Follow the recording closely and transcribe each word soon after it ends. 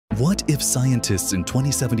What if scientists in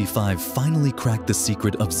 2075 finally cracked the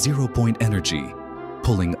secret of zero-point energy,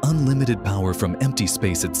 pulling unlimited power from empty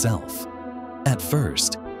space itself? At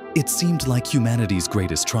first, it seemed like humanity's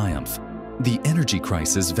greatest triumph. The energy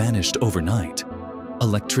crisis vanished overnight.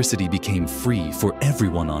 Electricity became free for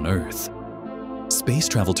everyone on Earth. Space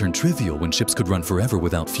travel turned trivial when ships could run forever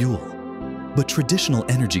without fuel. But traditional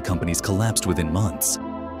energy companies collapsed within months,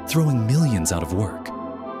 throwing millions out of work.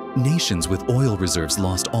 Nations with oil reserves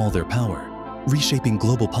lost all their power, reshaping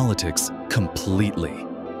global politics completely.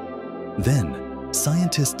 Then,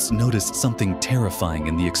 scientists noticed something terrifying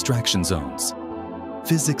in the extraction zones.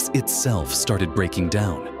 Physics itself started breaking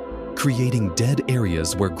down, creating dead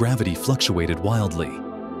areas where gravity fluctuated wildly.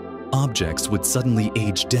 Objects would suddenly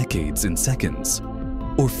age decades in seconds,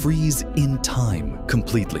 or freeze in time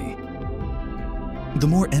completely. The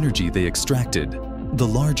more energy they extracted, the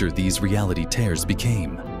larger these reality tears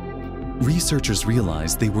became. Researchers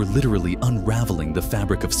realized they were literally unraveling the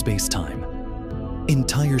fabric of space-time.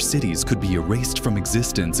 Entire cities could be erased from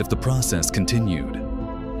existence if the process continued.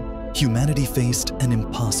 Humanity faced an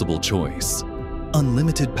impossible choice: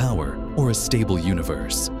 unlimited power or a stable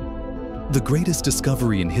universe. The greatest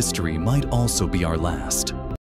discovery in history might also be our last.